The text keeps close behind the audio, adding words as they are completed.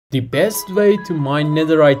The best way to mine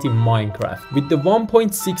netherite in Minecraft. With the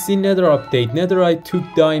 1.16 nether update, netherite took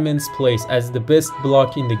diamonds' place as the best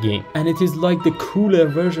block in the game. And it is like the cooler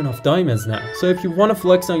version of diamonds now. So if you want to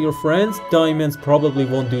flex on your friends, diamonds probably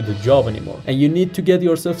won't do the job anymore. And you need to get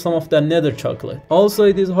yourself some of that nether chocolate. Also,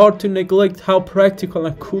 it is hard to neglect how practical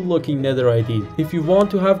and cool looking netherite is. If you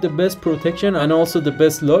want to have the best protection and also the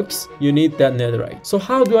best looks, you need that netherite. So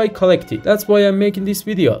how do I collect it? That's why I'm making this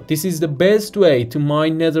video. This is the best way to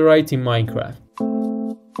mine netherite in Minecraft.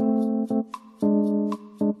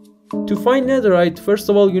 To find netherite, first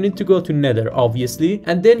of all you need to go to nether, obviously,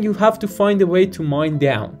 and then you have to find a way to mine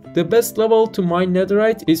down. The best level to mine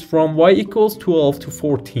netherite is from y equals 12 to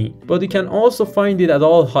 14, but you can also find it at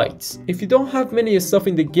all heights. If you don't have many stuff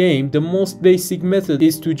in the game, the most basic method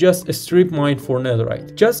is to just strip mine for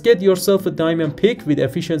netherite. Just get yourself a diamond pick with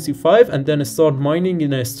efficiency 5 and then start mining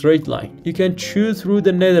in a straight line. You can chew through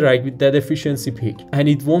the netherite with that efficiency pick, and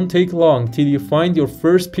it won't take long till you find your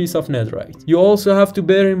first piece of netherite. You also have to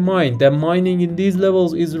bear in mind that mining in these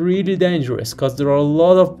levels is really dangerous because there are a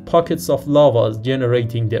lot of pockets of lava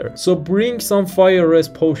generating there. So bring some fire res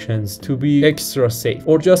potions to be extra safe,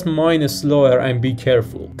 or just mine slower and be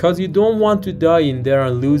careful because you don't want to die in there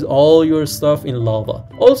and lose all your stuff in lava.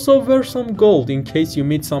 Also wear some gold in case you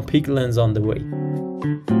meet some piglins on the way.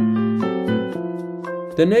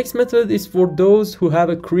 The next method is for those who have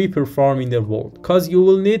a creeper farm in their world, cause you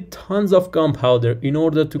will need tons of gunpowder in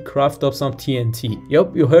order to craft up some TNT.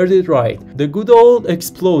 Yup, you heard it right. The good old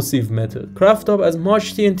explosive method. Craft up as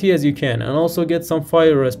much TNT as you can and also get some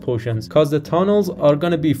fire res potions, cause the tunnels are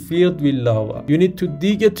gonna be filled with lava. You need to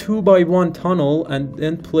dig a 2x1 tunnel and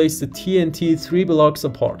then place the TNT 3 blocks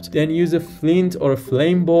apart. Then use a flint or a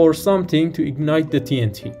flame bow or something to ignite the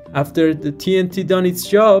TNT. After the TNT done its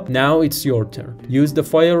job, now it's your turn. Use the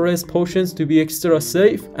fire res potions to be extra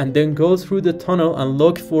safe and then go through the tunnel and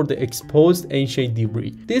look for the exposed ancient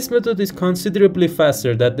debris. This method is considerably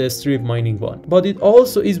faster than the strip mining one, but it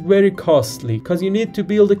also is very costly because you need to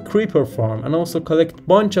build a creeper farm and also collect a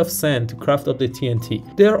bunch of sand to craft up the TNT.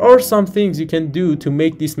 There are some things you can do to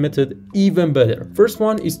make this method even better. First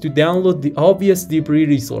one is to download the obvious debris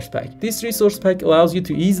resource pack. This resource pack allows you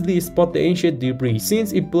to easily spot the ancient debris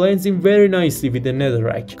since it blends in very nicely with the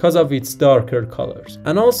netherite because of its darker colors.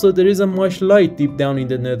 And also there isn't much light deep down in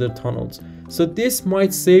the nether tunnels. So this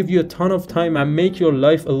might save you a ton of time and make your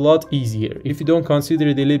life a lot easier if you don't consider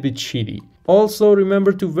it a little bit shitty. Also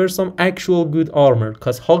remember to wear some actual good armor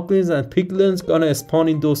cause hoglins and piglins gonna spawn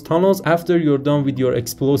in those tunnels after you're done with your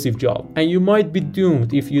explosive job, and you might be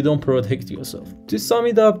doomed if you don't protect yourself. To sum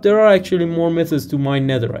it up, there are actually more methods to mine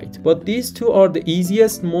netherite, but these two are the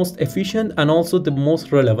easiest, most efficient and also the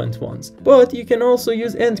most relevant ones. But you can also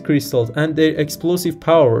use end crystals and their explosive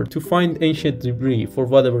power to find ancient debris for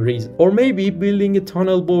whatever reason, or maybe building a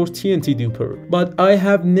tunnel bore TNT duper, but I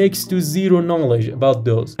have next to zero knowledge about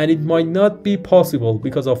those and it might not be possible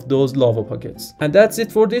because of those lava pockets. And that's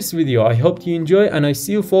it for this video. I hope you enjoy and I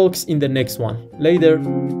see you folks in the next one. Later.